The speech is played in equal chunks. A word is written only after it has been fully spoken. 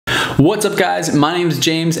What's up guys, my name is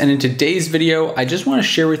James, and in today's video I just want to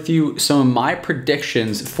share with you some of my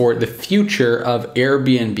predictions for the future of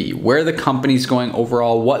Airbnb, where the company's going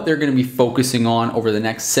overall, what they're going to be focusing on over the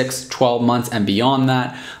next 6-12 months and beyond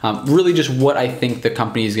that. Really just what I think the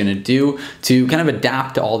company is going to do to kind of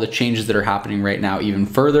adapt to all the changes that are happening right now even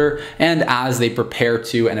further, and as they prepare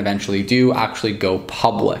to and eventually do actually go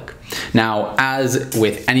public. Now, as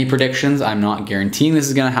with any predictions, I'm not guaranteeing this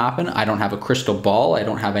is going to happen. I don't have a crystal ball. I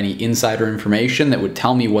don't have any insider information that would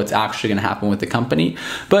tell me what's actually going to happen with the company,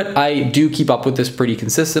 but I do keep up with this pretty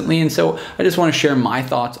consistently. And so I just want to share my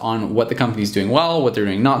thoughts on what the company's doing well, what they're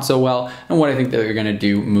doing not so well, and what I think that they're going to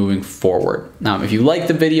do moving forward. Now, if you like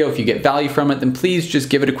the video, if you get value from it, then please just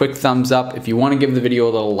give it a quick thumbs up. If you want to give the video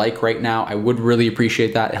a little like right now, I would really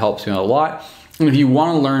appreciate that. It helps me a lot. And if you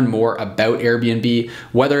want to learn more about Airbnb,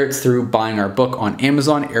 whether it's through buying our book on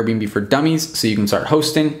Amazon, Airbnb for Dummies, so you can start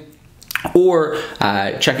hosting, or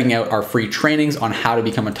checking out our free trainings on how to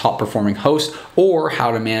become a top performing host, or how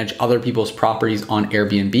to manage other people's properties on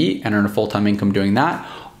Airbnb and earn a full-time income doing that,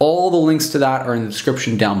 all the links to that are in the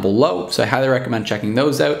description down below, so I highly recommend checking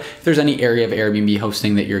those out. If there's any area of Airbnb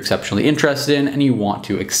hosting that you're exceptionally interested in and you want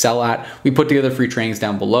to excel at, we put together free trainings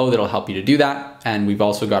down below that'll help you to do that. And we've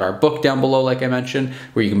also got our book down below, like I mentioned,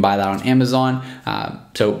 where you can buy that on Amazon.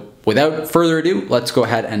 So without further ado, let's go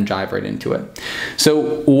ahead and dive right into it.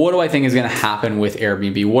 So what do I think is going to happen with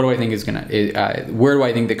Airbnb? What do I think is going to, where do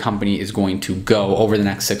I think the company is going to go over the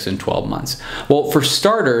next 6 and 12 months? Well, for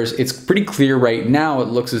starters, it's pretty clear right now, it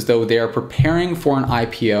looks as though they are preparing for an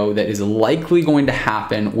IPO that is likely going to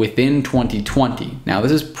happen within 2020. Now,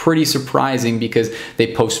 this is pretty surprising because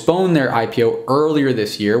they postponed their IPO earlier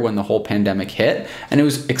this year when the whole pandemic hit, and it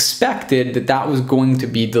was expected that that was going to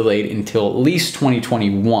be delayed until at least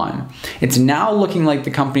 2021. It's now looking like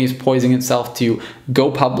the company is poising itself to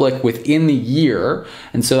go public within the year,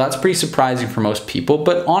 and so that's pretty surprising for most people.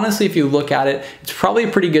 But honestly, if you look at it, it's probably a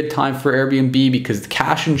pretty good time for Airbnb because the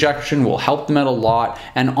cash injection will help them out a lot,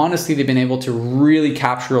 and honestly, they've been able to really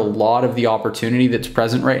capture a lot of the opportunity that's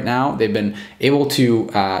present right now. They've been able to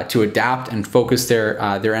adapt and focus their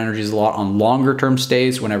energies a lot on longer term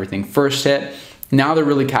stays when everything first hit. Now they're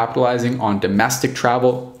really capitalizing on domestic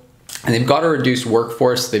travel. And they've got a reduced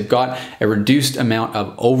workforce. They've got a reduced amount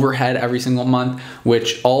of overhead every single month,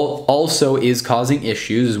 which also is causing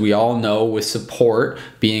issues, as we all know, with support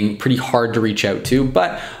being pretty hard to reach out to.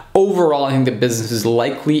 But overall, I think the business is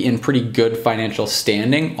likely in pretty good financial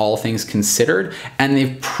standing, all things considered. And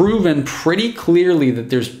they've proven pretty clearly that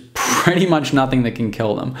there's pretty much nothing that can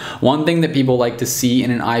kill them. One thing that people like to see in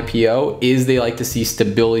an IPO is they like to see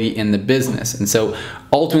stability in the business. And so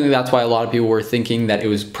ultimately, that's why a lot of people were thinking that it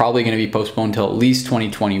was probably going to be postponed till at least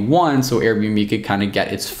 2021 so Airbnb could kind of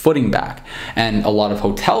get its footing back. And a lot of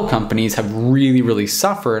hotel companies have really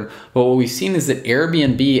suffered. But what we've seen is that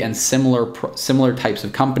Airbnb and similar types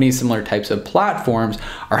of companies, similar types of platforms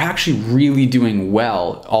are actually really doing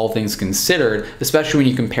well, all things considered, especially when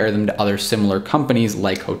you compare them to other similar companies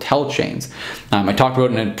like hotel chains. I talked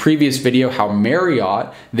about in a previous video how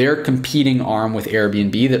Marriott, their competing arm with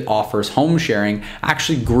Airbnb that offers home sharing,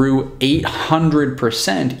 actually grew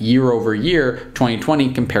 800% year over year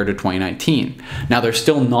 2020 compared to 2019. Now, there's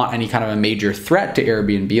still not any kind of a major threat to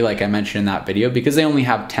Airbnb, like I mentioned in that video, because they only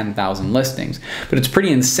have 10,000 listings. But it's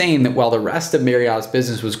pretty insane that while the rest of Marriott's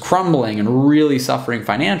business was crumbling and really suffering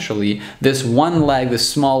financially, this one leg, this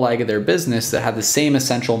small leg of their business that had the same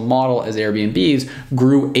essential model as Airbnb's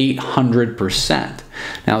grew 800%.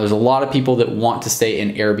 Now, there's a lot of people that want to stay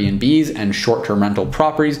in Airbnbs and short-term rental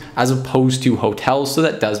properties as opposed to hotels, so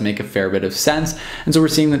that does make a fair bit of sense. And so we're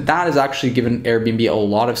seeing that that has actually given Airbnb a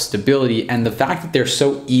lot of stability, and the fact that they're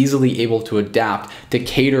so easily able to adapt to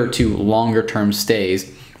cater to longer-term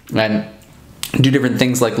stays and do different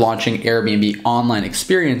things like launching Airbnb online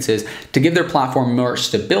experiences to give their platform more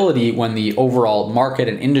stability when the overall market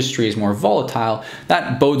and industry is more volatile,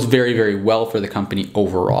 that bodes very well for the company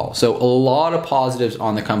overall. So a lot of positives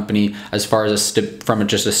on the company as far as from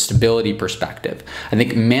just a stability perspective. I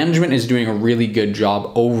think management is doing a really good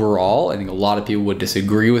job overall. I think a lot of people would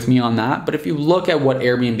disagree with me on that, but if you look at what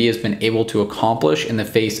Airbnb has been able to accomplish in the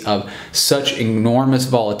face of such enormous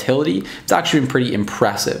volatility, it's actually been pretty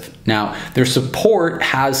impressive. Now, their support support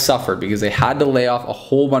has suffered because they had to lay off a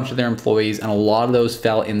whole bunch of their employees, and a lot of those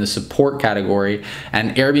fell in the support category,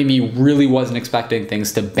 and Airbnb really wasn't expecting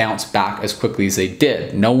things to bounce back as quickly as they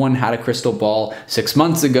did. No one had a crystal ball 6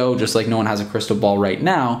 months ago, just like no one has a crystal ball right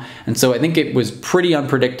now, and so I think it was pretty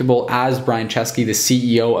unpredictable. As Brian Chesky, the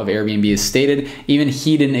CEO of Airbnb, has stated, even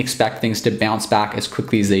he didn't expect things to bounce back as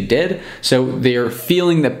quickly as they did, so they're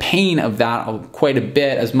feeling the pain of that quite a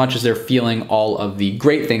bit, as much as they're feeling all of the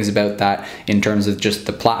great things about that in terms of just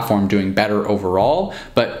the platform doing better overall.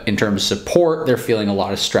 But in terms of support, they're feeling a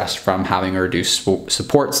lot of stress from having a reduced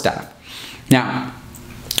support staff. Now,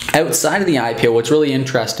 outside of the IPO, what's really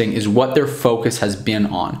interesting is what their focus has been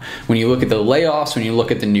on. When you look at the layoffs, when you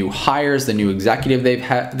look at the new hires, the new executive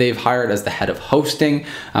they've hired as the head of hosting,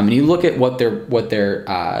 and you look at what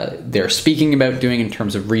they're speaking about doing in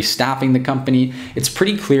terms of restaffing the company, it's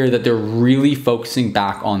pretty clear that they're really focusing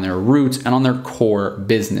back on their roots and on their core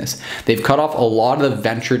business. They've cut off a lot of the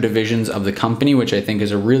venture divisions of the company, which I think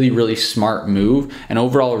is a really, really smart move, and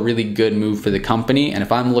overall a really good move for the company. And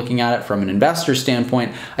if I'm looking at it from an investor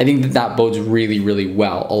standpoint, I think that bodes really, really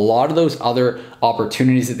well. A lot of those other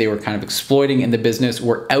opportunities that they were kind of exploiting in the business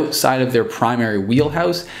were outside of their primary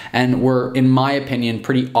wheelhouse and were, in my opinion,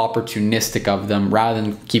 pretty opportunistic of them rather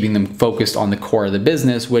than keeping them focused on the core of the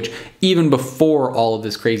business, which even before all of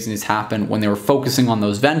this craziness happened, when they were focusing on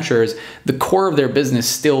those ventures, the core of their business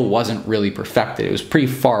still wasn't really perfected. It was pretty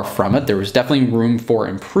far from it. There was definitely room for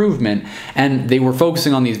improvement, and they were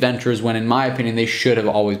focusing on these ventures when, in my opinion, they should have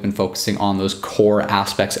always been focusing on those core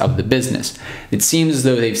aspects of the business. It seems as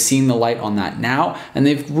though they've seen the light on that now, and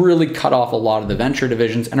they've really cut off a lot of the venture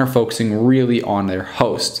divisions and are focusing really on their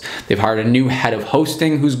hosts. They've hired a new head of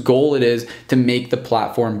hosting whose goal it is to make the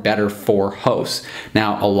platform better for hosts.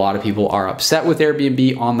 Now, a lot of people are upset with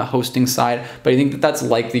Airbnb on the hosting side, but I think that that's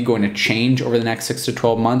likely going to change over the next 6 to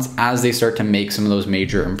 12 months as they start to make some of those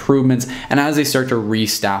major improvements and as they start to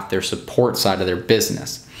restaff their support side of their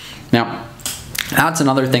business. Now, that's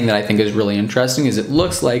another thing that I think is really interesting, is it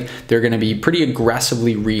looks like they're going to be pretty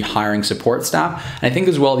aggressively rehiring support staff. And I think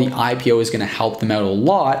as well, the IPO is going to help them out a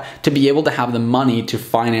lot to be able to have the money to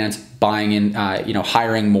finance buying in,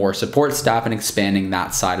 hiring more support staff and expanding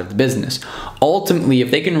that side of the business. Ultimately, if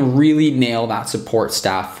they can really nail that support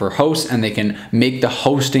staff for hosts and they can make the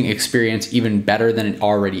hosting experience even better than it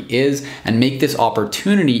already is and make this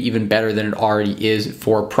opportunity even better than it already is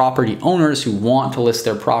for property owners who want to list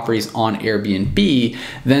their properties on Airbnb,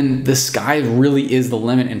 then the sky really is the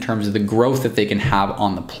limit in terms of the growth that they can have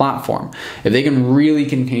on the platform. If they can really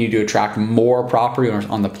continue to attract more property owners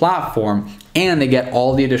on the platform, and they get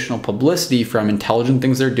all the additional publicity from intelligent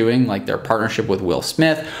things they're doing, like their partnership with Will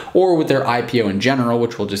Smith or with their IPO in general,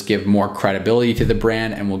 which will just give more credibility to the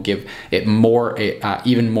brand and will give it more,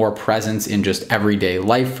 even more presence in just everyday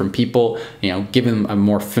life from people, give them a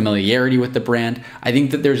more familiarity with the brand. I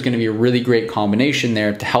think that there's going to be a really great combination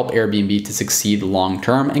there to help Airbnb to succeed long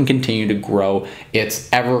term and continue to grow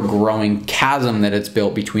its ever-growing chasm that it's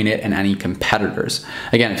built between it and any competitors.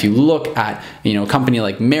 Again, if you look at a company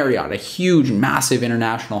like Marriott, a huge, massive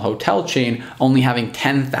international hotel chain, only having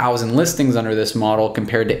 10,000 listings under this model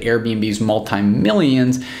compared to Airbnb's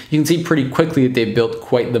multi-millions, you can see pretty quickly that they've built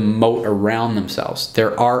quite the moat around themselves.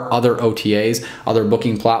 There are other OTAs, other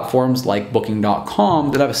booking platforms like Booking.com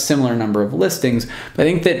that have a similar number of listings, but I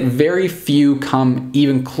think that very few come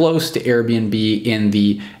even close to Airbnb in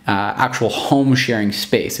the actual home sharing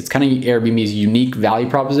space. It's kind of Airbnb's unique value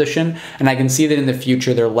proposition, and I can see that in the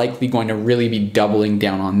future they're likely going to really be doubling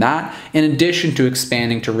down on that, in addition to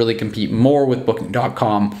expanding to really compete more with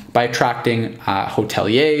Booking.com by attracting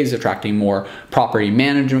hoteliers, attracting more property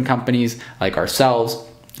management companies like ourselves.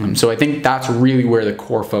 So I think that's really where the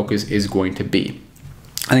core focus is going to be.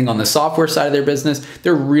 I think on the software side of their business,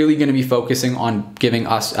 they're really going to be focusing on giving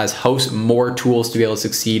us as hosts more tools to be able to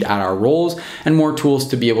succeed at our roles and more tools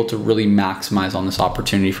to be able to really maximize on this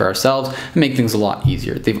opportunity for ourselves and make things a lot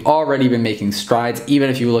easier. They've already been making strides,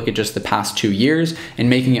 even if you look at just the past 2 years, in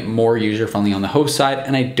making it more user-friendly on the host side,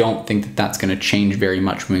 and I don't think that that's going to change very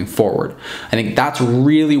much moving forward. I think that's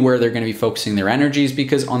really where they're going to be focusing their energies,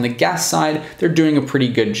 because on the guest side, they're doing a pretty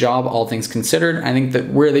good job, all things considered. I think that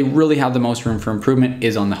where they really have the most room for improvement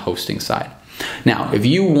is on the hosting side. Now, if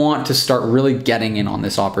you want to start really getting in on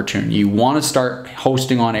this opportunity, you want to start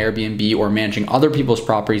hosting on Airbnb or managing other people's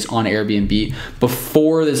properties on Airbnb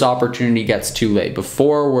before this opportunity gets too late,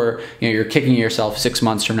 before you're kicking yourself 6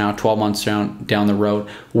 months from now, 12 months down the road,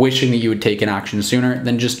 wishing that you would take an action sooner,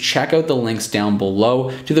 then just check out the links down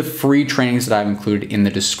below to the free trainings that I've included in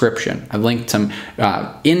the description. I've linked some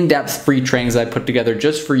in-depth free trainings that I put together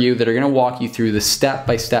just for you that are going to walk you through the step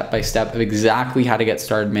by step of exactly how to get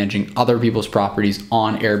started managing other people's people's properties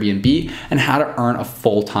on Airbnb and how to earn a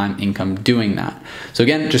full-time income doing that. So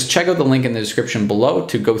again, just check out the link in the description below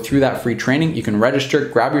to go through that free training. You can register,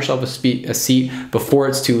 grab yourself a seat before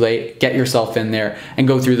it's too late, get yourself in there and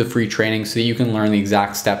go through the free training so that you can learn the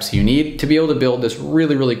exact steps you need to be able to build this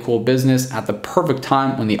really, really cool business at the perfect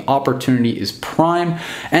time when the opportunity is prime,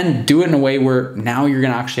 and do it in a way where now you're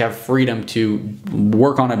going to actually have freedom to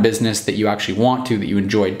work on a business that you actually want to, that you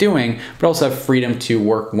enjoy doing, but also have freedom to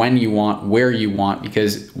work when you want, where you want,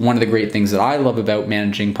 because one of the great things that I love about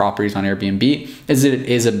managing properties on Airbnb is that it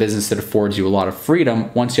is a business that affords you a lot of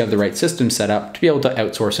freedom once you have the right system set up to be able to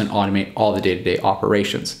outsource and automate all the day-to-day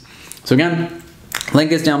operations. So again,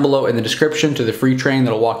 link is down below in the description to the free training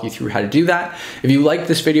that'll walk you through how to do that. If you like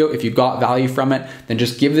this video, if you got value from it, then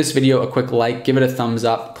just give this video a quick like, give it a thumbs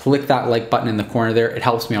up, click that like button in the corner there. It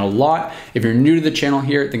helps me out a lot. If you're new to the channel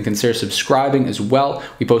here, then consider subscribing as well.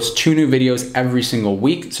 We post 2 new videos every single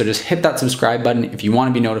week, so just hit that subscribe button if you want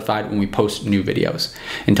to be notified when we post new videos.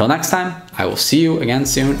 Until next time, I will see you again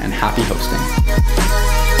soon, and happy hosting.